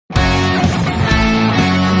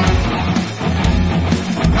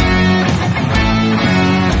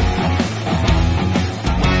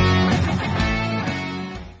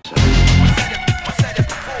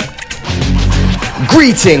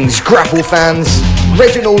Greetings, Grapple fans.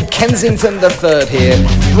 Reginald Kensington III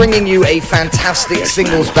here, bringing you a fantastic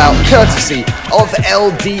singles bout courtesy of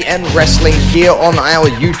LDN Wrestling here on our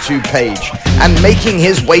YouTube page. And making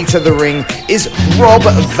his way to the ring is Rob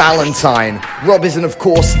Valentine. Rob isn't, of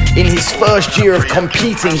course, in his first year of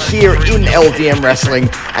competing here in LDN Wrestling,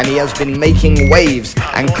 and he has been making waves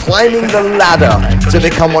and climbing the ladder to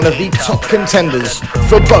become one of the top contenders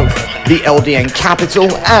for both the LDN Capital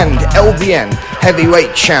and LDN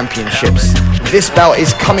Heavyweight Championships. This bout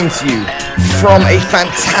is coming to you from a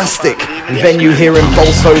fantastic venue here in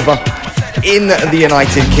Bolsover in the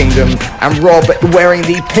United Kingdom, and Rob, wearing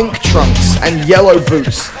the pink trunks and yellow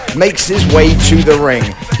boots, makes his way to the ring.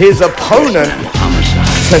 His opponent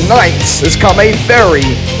tonight has come a very,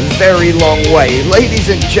 very long way. Ladies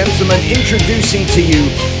and gentlemen, introducing to you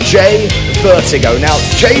Jay Vertigo. Now,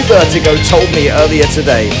 Jay Vertigo told me earlier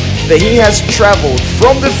today that he has traveled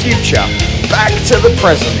from the future back to the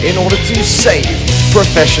present in order to save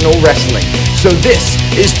professional wrestling. So this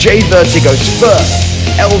is Jay Vertigo's first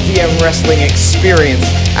LDN wrestling experience,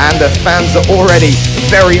 and the fans are already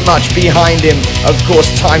very much behind him. Of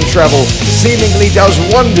course, time travel seemingly does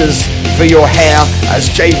wonders for your hair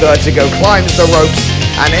as Jay Vertigo climbs the ropes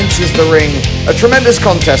and enters the ring. A tremendous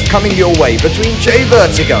contest coming your way between Jay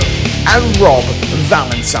Vertigo and Rob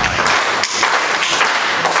Valentine.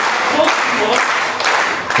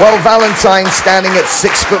 Well, Valentine standing at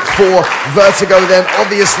 6'4", Vertigo then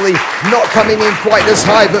obviously not coming in quite as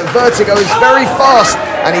high, but Vertigo is very fast,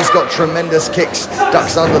 and he's got tremendous kicks,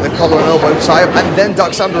 ducks under the collar and elbow tie-up, and then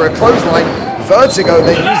ducks under a clothesline. Vertigo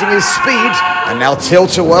then using his speed, and now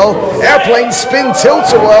tilt-a-whirl, airplane spin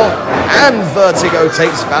tilt-a-whirl, and Vertigo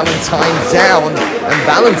takes Valentine down, and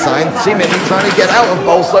Valentine seemingly trying to get out of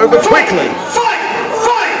Bolsover quickly.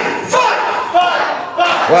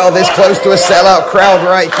 Well, this close to a sellout crowd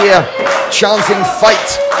right here, chanting fight,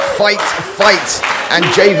 fight, fight, and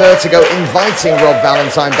Jay Vertigo inviting Rob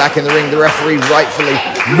Valentine back in the ring. The referee rightfully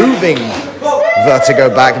moving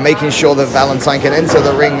Vertigo back, making sure that Valentine can enter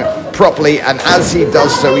the ring properly, and as he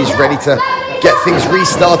does so, he's ready to get things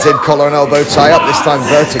restarted. Collar and elbow tie up. This time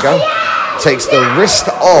Vertigo takes the wrist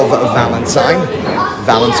of Valentine.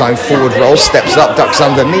 Valentine forward rolls, steps up, ducks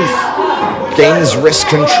underneath, gains wrist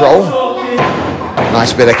control.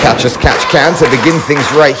 Nice bit of catch as catch can to begin things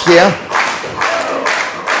right here.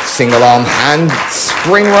 Single arm hand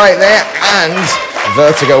spring right there, and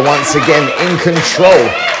Vertigo once again in control.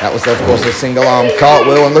 That was, of course, a single arm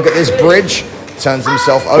cartwheel, and look at this bridge. Turns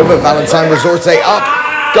himself over. Valentine resorte up,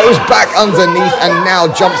 goes back underneath, and now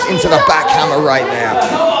jumps into the backhammer right there.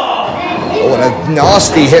 Oh, and a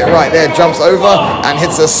nasty hit right there. Jumps over and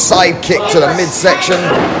hits a side kick to the midsection.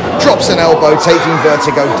 Drops an elbow, taking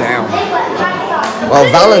Vertigo down. Well,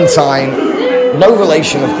 Valentine, no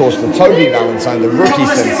relation, of course, to Toby Valentine, the rookie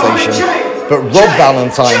sensation, but Rob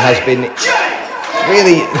Valentine has been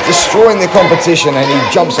really destroying the competition, and he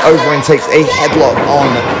jumps over and takes a headlock on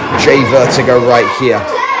Jay Vertigo right here.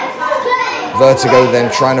 Vertigo then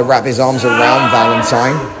trying to wrap his arms around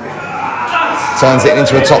Valentine, turns it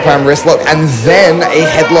into a top hand wrist lock, and then a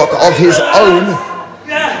headlock of his own.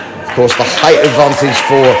 Of course, the height advantage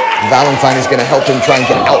for Valentine is going to help him try and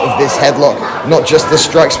get out of this headlock. Not just the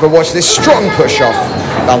strikes, but watch this strong push-off.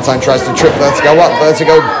 Valentine tries to trip Vertigo up.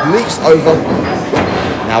 Vertigo leaps over.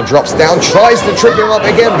 Now drops down, tries to trip him up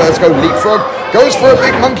again. Vertigo leapfrog, goes for a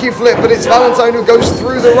big monkey flip, but it's Valentine who goes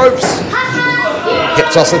through the ropes. Hip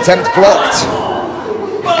toss attempt blocked.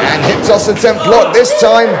 And hip toss attempt blocked this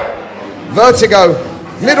time. Vertigo,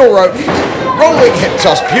 middle rope, rolling hip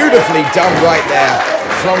toss. Beautifully done right there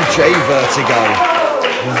from Jay Vertigo.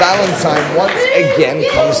 Valentine once again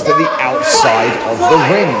comes to the outside of the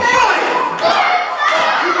ring.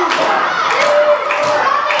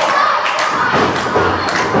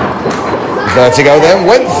 Vertigo then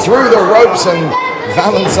went through the ropes, and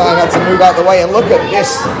Valentine had to move out the way, and look at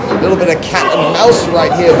this little bit of cat and mouse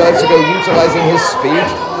right here. Vertigo utilizing his speed,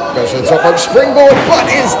 goes to the top rope springboard, but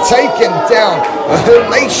is taken down. A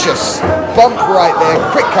hellacious bump right there,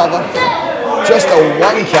 quick cover. Just a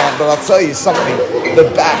one count, but I'll tell you something,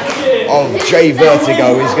 the back of Jay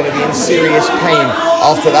Vertigo is going to be in serious pain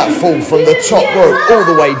after that fall from the top rope all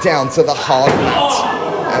the way down to the hard mat.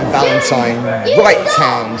 And Valentine, right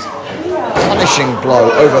hand, punishing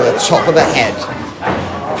blow over the top of the head.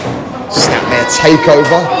 Snapmare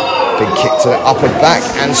takeover, big kick to the upper back,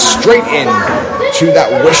 and straight in to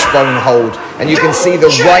that wishbone hold. And you can see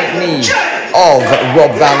the right knee of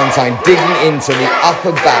Rob Valentine digging into the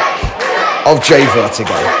upper back of Jay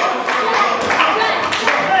Vertigo.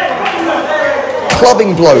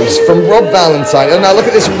 clubbing blows from Rob Valentine. And now look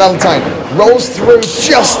at this from Valentine. Rolls through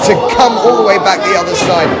just to come all the way back the other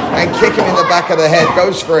side and kick him in the back of the head.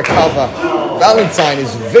 Goes for a cover. Valentine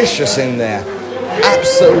is vicious in there.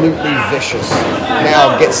 Absolutely vicious.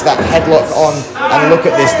 Now gets that headlock on, and look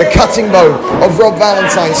at this. The cutting bone of Rob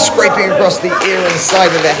Valentine scraping across the ear and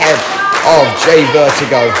side of the head of Jay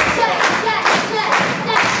Vertigo.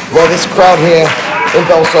 Well, this crowd here in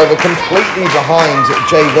Belsover completely behind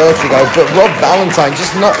Jay Vertigo, but Rob Valentine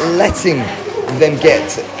just not letting them get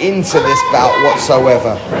into this bout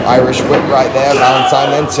whatsoever. Irish whip right there.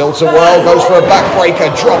 Valentine then tilts a whirl, goes for a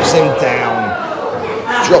backbreaker, drops him down.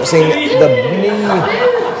 Drops in the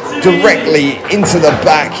knee directly into the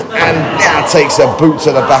back, and now takes a boot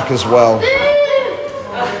to the back as well.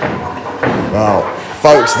 Well,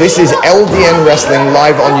 folks, this is LDN Wrestling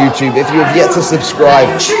live on YouTube. If you have yet to subscribe,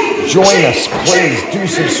 join us, please do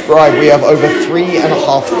subscribe. We have over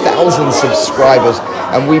 3,500 subscribers,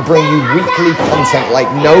 and we bring you weekly content like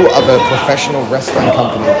no other professional wrestling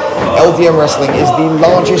company. LDN Wrestling is the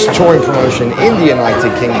largest touring promotion in the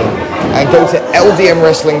United Kingdom, and go to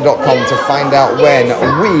ldmwrestling.com to find out when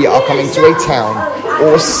we are coming to a town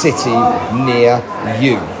or city near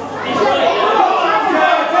you.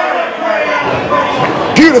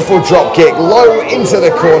 Beautiful drop kick, low into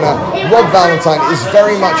the corner. Rob Valentine is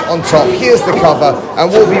very much on top. Here's the cover,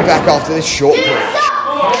 and we'll be back after this short break.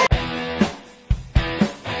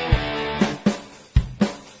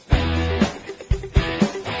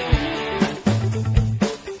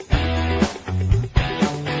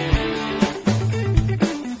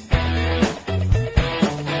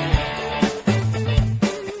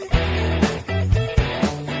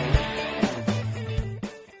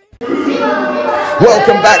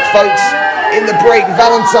 Welcome back, folks. In the break,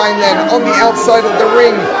 Valentine then on the outside of the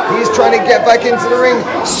ring. He's trying to get back into the ring.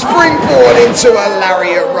 Springboard into a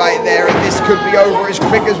lariat right there, and this could be over as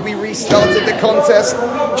quick as we restarted the contest.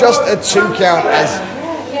 Just a 2 count as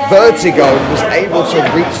Vertigo was able to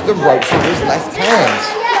reach the ropes with his left hand.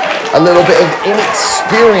 A little bit of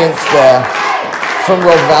inexperience there from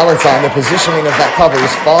Rob Valentine. The positioning of that cover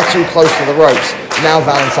was far too close to the ropes. Now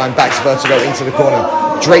Valentine backs Vertigo into the corner.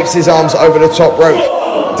 Drapes his arms over the top rope.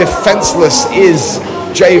 Defenseless is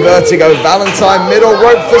Jay Vertigo. Valentine middle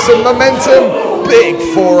rope for some momentum. Big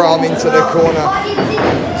forearm into the corner.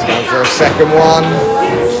 He's going for a second one.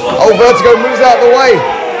 Oh, Vertigo moves out of the way.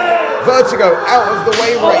 Vertigo out of the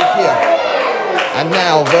way right here. And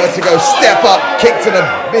now Vertigo step up, kick to the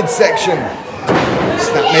midsection.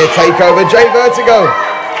 Snapmare takeover, Jay Vertigo.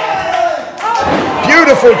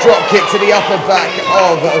 Beautiful drop kick to the upper back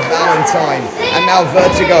of Valentine. And now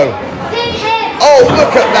Vertigo. Oh,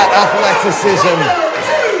 look at that athleticism.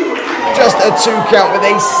 Just a 2 count with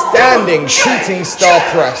a standing shooting star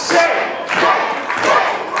press.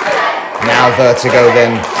 Now Vertigo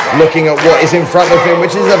then looking at what is in front of him,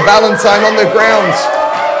 which is a Valentine on the ground.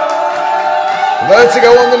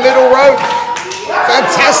 Vertigo on the middle rope.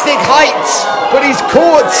 Fantastic height, but he's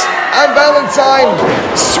caught. And Valentine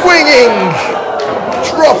swinging.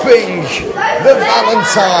 Dropping. The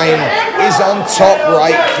Valentine is on top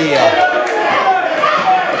right here.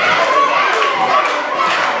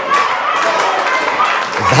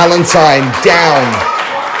 Valentine down.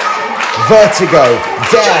 Vertigo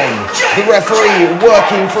down. The referee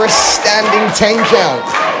working for a standing 10 count.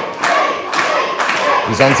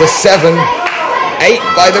 He's on to 7. 8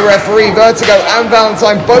 by the referee. Vertigo and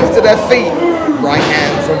Valentine both to their feet. Right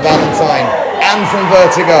hand from Valentine and from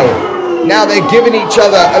Vertigo. Now they're giving each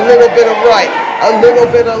other a little bit of right, a little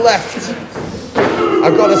bit of left.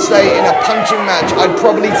 I've got to say, in a punching match, I'd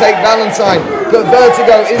probably take Valentine, but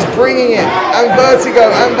Vertigo is bringing it. And Vertigo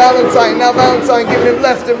and Valentine. Now Valentine giving him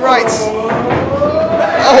left and rights.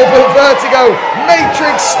 Oh, but Vertigo,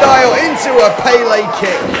 Matrix style into a Pele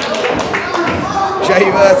kick.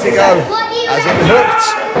 Jay Vertigo has him hooked.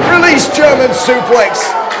 Release German suplex.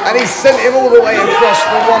 And he sent him all the way across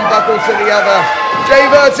from one buckle to the other. Jay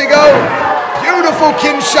Vertigo, beautiful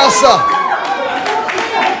Kinshasa.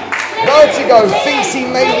 Vertigo thinks he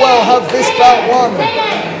may well have this bout won.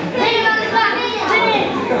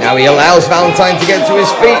 Now he allows Valentine to get to his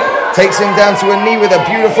feet, takes him down to a knee with a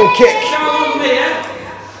beautiful kick.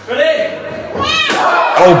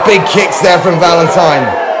 Oh, big kicks there from Valentine.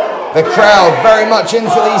 The crowd very much into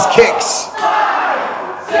these kicks.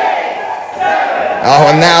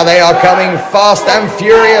 Oh, and now they are coming fast and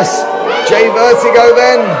furious. Jay Vertigo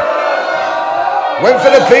then went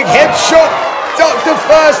for the big headshot. Ducked the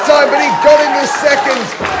first time, but he got him the second.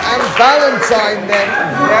 And Valentine then,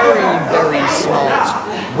 very, very smart,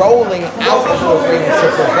 rolling out of the ring to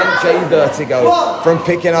prevent Jay Vertigo from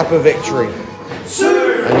picking up a victory.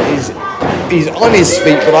 And is He's on his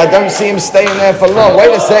feet, but I don't see him staying there for long.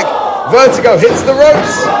 Wait a sec. Vertigo hits the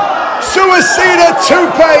ropes. Suicida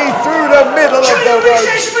Toupee through the middle of the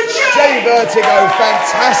ropes. Jay Vertigo,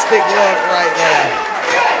 fantastic work right there.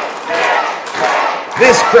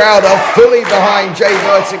 This crowd are fully behind Jay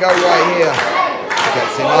Vertigo right here.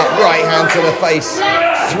 Gets him up, right hand to the face.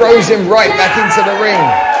 Throws him right back into the ring.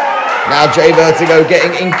 Now Jay Vertigo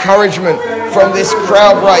getting encouragement from this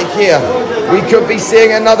crowd right here. We could be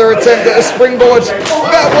seeing another attempt at a springboard.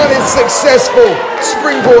 That one is successful.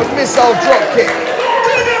 Springboard missile drop kick.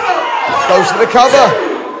 Goes to the cover.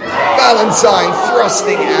 Valentine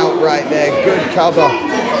thrusting out right there. Good cover.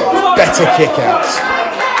 Better kick outs.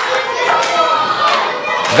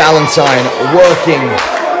 Valentine working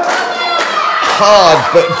hard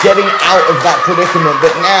but getting out of that predicament.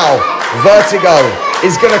 But now Vertigo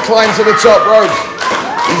is going to climb to the top rope.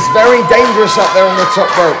 He's very dangerous up there on the top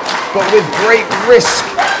rope, but with great risk.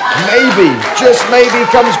 Maybe, just maybe,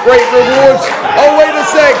 comes great reward. Oh, wait a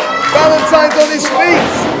sec. Valentine's on his feet.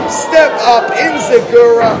 Step up,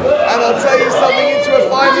 Inzagura. And I'll tell you something, into a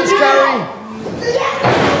fireman's carry.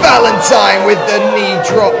 Valentine with the knee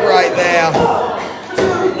drop right there.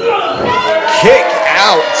 Kick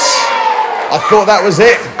out. I thought that was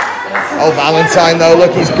it. Oh, Valentine though,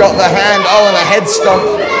 look, he's got the hand. Oh, and a head stomp.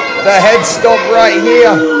 The head stomp right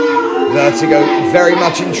here. Vertigo very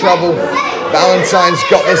much in trouble. Valentine's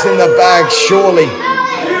got this in the bag, surely.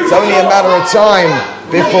 It's only a matter of time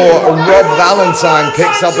before Rob Valentine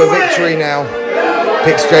picks up a victory now.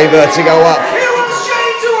 Picks Jay Vertigo up.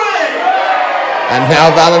 And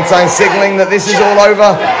now Valentine signaling that this is all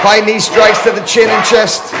over. High knee strikes to the chin and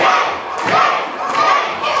chest.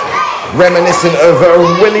 Reminiscent of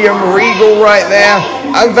William Regal right there.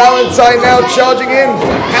 And Valentine now charging in.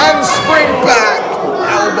 Handspring back.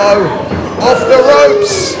 Elbow off the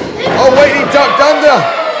ropes. Oh wait, he ducked under.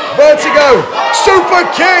 Vertigo. Super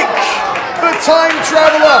kick. The time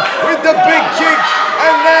traveler with the big kick.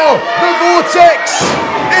 And now the vortex.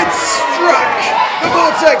 It's struck. The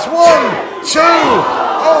vortex. 1, 2.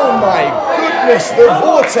 Oh my goodness, the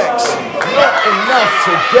vortex. Not enough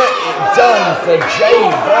to get it done for Jay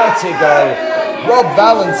Vertigo. Rob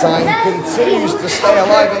Valentine continues to stay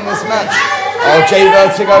alive in this match. Oh, Jay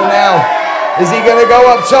Vertigo now. Is he going to go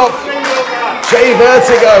up top? Jay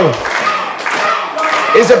Vertigo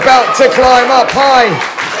is about to climb up high.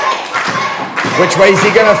 Which way is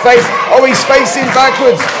he going to face? Oh, he's facing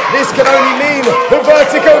backwards. This can only mean the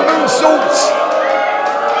Vertigo moonsault.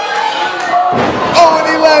 Oh, and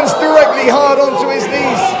he lands directly hard onto his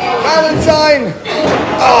knees. Valentine.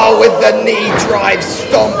 Oh, with the knee drive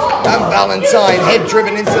stomp. And Valentine head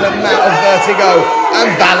driven into the mat of Vertigo.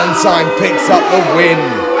 And Valentine picks up the win.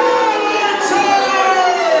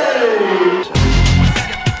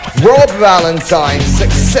 Rob Valentine's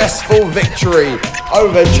successful victory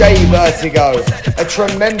over Jay Vertigo. A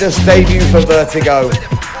tremendous debut for Vertigo.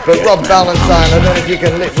 But Rob Valentine, I don't know if you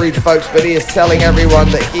can lip read, folks, but he is telling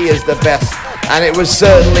everyone that he is the best. And it was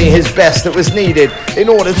certainly his best that was needed in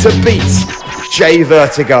order to beat Jay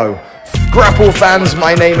Vertigo. Grapple fans,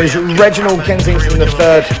 my name is Reginald Kensington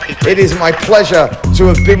III. It is my pleasure to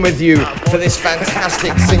have been with you for this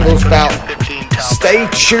fantastic singles bout. Stay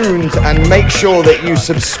tuned and make sure that you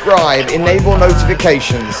subscribe, enable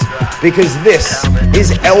notifications, because this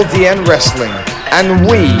is LDN Wrestling, and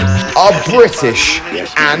we are British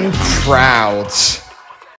and proud.